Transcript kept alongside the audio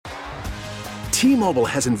T-Mobile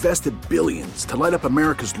has invested billions to light up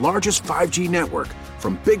America's largest 5G network,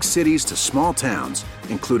 from big cities to small towns,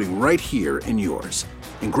 including right here in yours.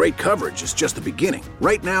 And great coverage is just the beginning.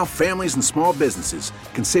 Right now, families and small businesses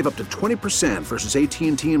can save up to 20% versus AT&T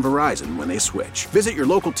and Verizon when they switch. Visit your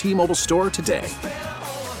local T-Mobile store today.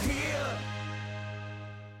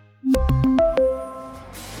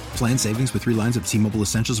 Plan savings with 3 lines of T-Mobile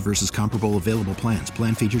Essentials versus comparable available plans.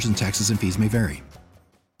 Plan features and taxes and fees may vary.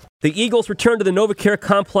 The Eagles return to the NovaCare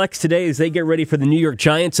Complex today as they get ready for the New York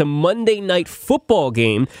Giants, a Monday night football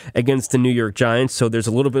game against the New York Giants. So there's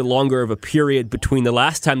a little bit longer of a period between the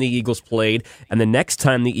last time the Eagles played and the next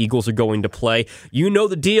time the Eagles are going to play. You know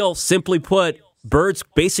the deal. Simply put, Birds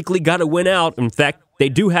basically got to win out. In fact, they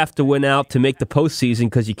do have to win out to make the postseason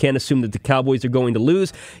because you can't assume that the Cowboys are going to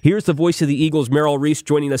lose. Here's the voice of the Eagles, Merrill Reese,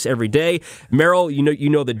 joining us every day. Merrill, you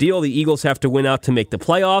know the deal. The Eagles have to win out to make the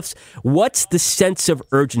playoffs. What's the sense of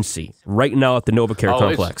urgency right now at the NovaCare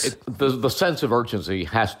Complex? The sense of urgency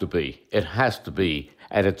has to be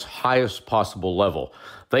at its highest possible level.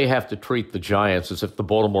 They have to treat the Giants as if the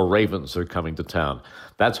Baltimore Ravens are coming to town.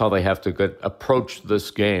 That's how they have to approach this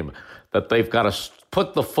game, that they've got to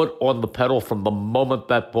put the foot on the pedal from the moment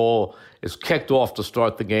that ball is kicked off to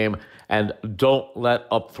start the game, and don't let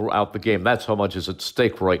up throughout the game. That's how much is at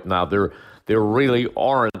stake right now. There really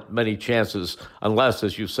aren't many chances, unless,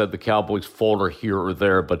 as you said, the Cowboys falter here or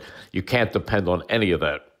there, but you can't depend on any of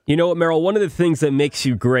that. You know what, Merrill? One of the things that makes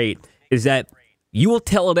you great is that you will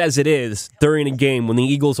tell it as it is during a game when the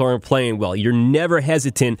Eagles aren't playing well. You're never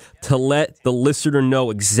hesitant to let the listener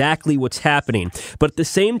know exactly what's happening. But at the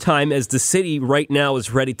same time, as the city right now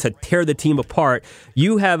is ready to tear the team apart,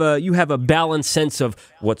 you have a balanced sense of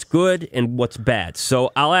what's good and what's bad.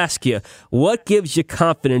 So I'll ask you, what gives you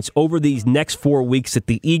confidence over these next 4 weeks that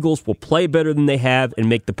the Eagles will play better than they have and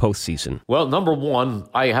make the postseason? Well, number one,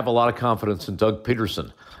 I have a lot of confidence in Doug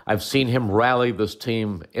Peterson. I've seen him rally this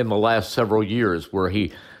team in the last several years where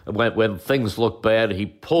when things look bad, he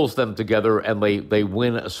pulls them together and they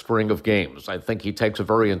win a string of games. I think he takes a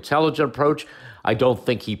very intelligent approach. I don't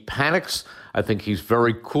think he panics. I think he's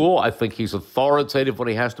very cool. I think he's authoritative when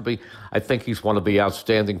he has to be. I think he's one of the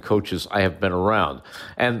outstanding coaches I have been around.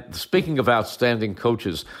 And speaking of outstanding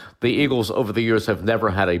coaches, the Eagles over the years have never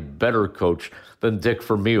had a better coach than Dick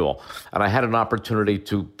Vermeil. And I had an opportunity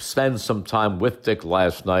to spend some time with Dick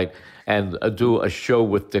last night and do a show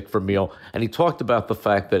with Dick Vermeil. And he talked about the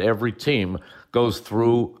fact that every team goes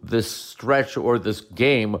through this stretch or this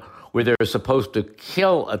game where they're supposed to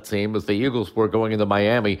kill a team, as the Eagles were going into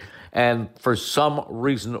Miami, and for some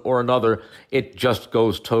reason or another, it just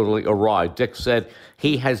goes totally awry. Dick said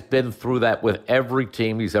he has been through that with every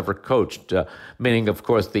team he's ever coached, meaning, of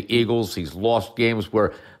course, the Eagles. He's lost games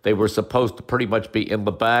where they were supposed to pretty much be in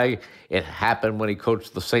the bag. It happened when he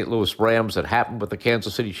coached the St. Louis Rams. It happened with the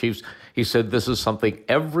Kansas City Chiefs. He said this is something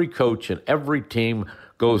every coach and every team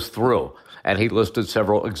goes through. And he listed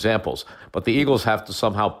several examples. But the Eagles have to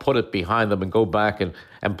somehow put it behind them and go back and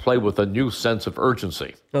play with a new sense of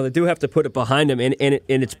urgency. No, they do have to put it behind them. And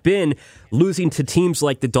it's been losing to teams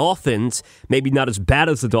like the Dolphins, maybe not as bad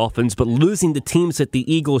as the Dolphins, but losing to teams that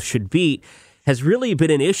the Eagles should beat has really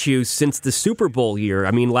been an issue since the Super Bowl year.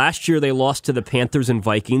 I mean, last year they lost to the Panthers and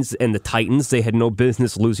Vikings and the Titans. They had no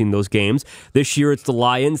business losing those games. This year it's the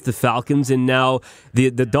Lions, the Falcons, and now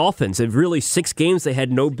the Dolphins. And really 6 games they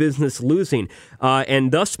had no business losing.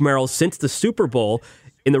 And thus, Merrill, since the Super Bowl,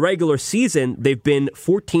 in the regular season, they've been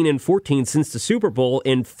 14-14 since the Super Bowl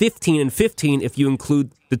and 15-15 if you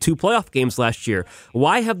include the 2 playoff games last year.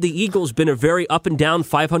 Why have the Eagles been a very up and down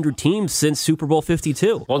 500 team since Super Bowl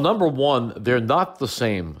 52? Well, number one, they're not the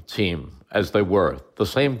same team as they were. The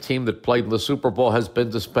same team that played in the Super Bowl has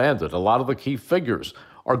been disbanded. A lot of the key figures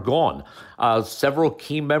are gone. Several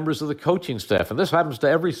key members of the coaching staff, and this happens to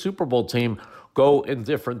every Super Bowl team, go in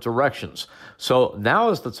different directions. So now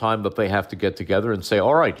is the time that they have to get together and say,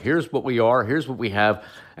 all right, here's what we are, here's what we have,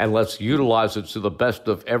 and let's utilize it to the best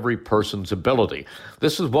of every person's ability.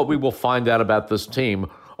 This is what we will find out about this team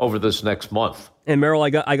over this next month. And Merrill, I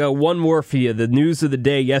got one more for you. The news of the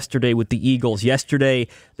day yesterday with the Eagles. Yesterday,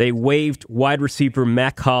 they waived wide receiver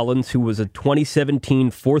Mack Hollins, who was a 2017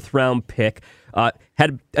 fourth-round pick.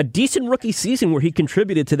 Had a decent rookie season where he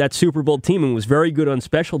contributed to that Super Bowl team and was very good on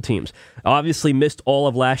special teams. Obviously missed all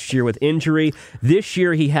of last year with injury. This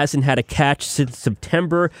year he hasn't had a catch since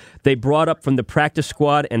September. They brought up from the practice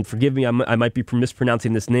squad, and forgive me, I might be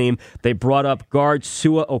mispronouncing this name, they brought up guard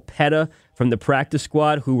Sua Opeta from the practice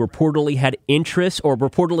squad, who reportedly had interest, or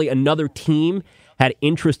reportedly another team had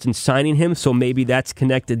interest in signing him, so maybe that's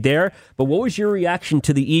connected there. But what was your reaction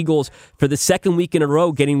to the Eagles for the second week in a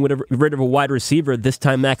row getting rid of a wide receiver, this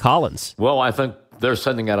time Mack Hollins? Well, I think they're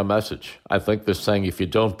sending out a message. I think they're saying if you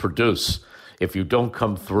don't produce, if you don't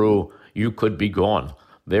come through, you could be gone.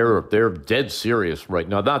 They're dead serious right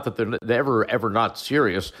now. Not that they're ever not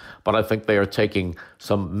serious, but I think they are taking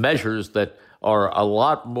some measures that are a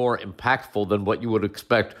lot more impactful than what you would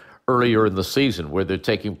expect earlier in the season, where they're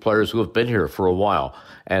taking players who have been here for a while.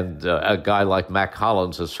 And a guy like Mack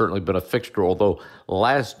Hollins has certainly been a fixture, although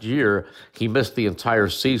last year he missed the entire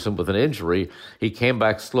season with an injury. He came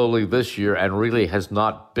back slowly this year and really has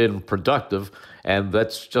not been productive, and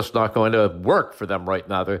that's just not going to work for them right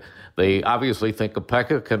now. They obviously think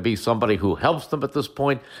Opeka can be somebody who helps them at this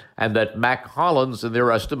point, and that Mack Hollins, in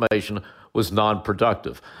their estimation, was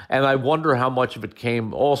non-productive. And I wonder how much of it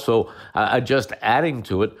came also, just adding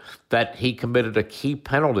to it, that he committed a key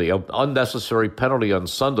penalty, an unnecessary penalty on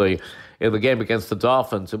Sunday in the game against the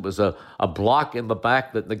Dolphins. It was a block in the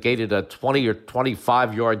back that negated a 20 or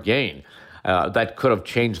 25-yard gain. That could have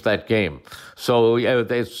changed that game. So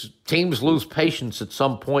teams lose patience at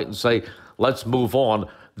some point and say, let's move on.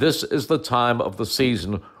 This is the time of the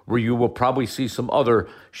season where you will probably see some other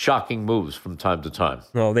shocking moves from time to time.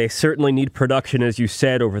 Well, they certainly need production, as you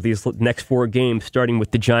said, over these next 4 games, starting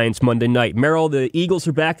with the Giants Monday night. Merrill, the Eagles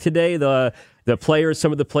are back today. The players,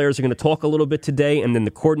 some of the players are going to talk a little bit today, and then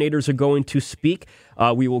the coordinators are going to speak.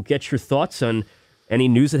 We will get your thoughts on any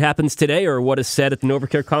news that happens today or what is said at the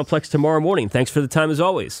NovaCare Complex tomorrow morning. Thanks for the time, as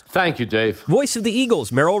always. Thank you, Dave. Voice of the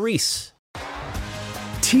Eagles, Merrill Reese.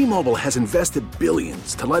 T-Mobile has invested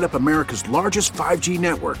billions to light up America's largest 5G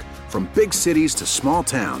network, from big cities to small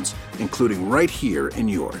towns, including right here in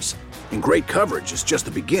yours. And great coverage is just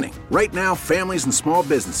the beginning. Right now, families and small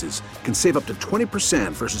businesses can save up to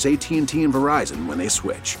 20% versus AT&T and Verizon when they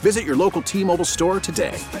switch. Visit your local T-Mobile store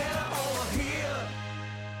today.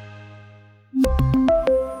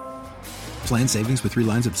 Plan savings with 3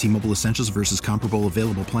 lines of T-Mobile Essentials versus comparable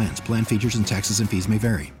available plans. Plan features and taxes and fees may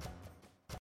vary.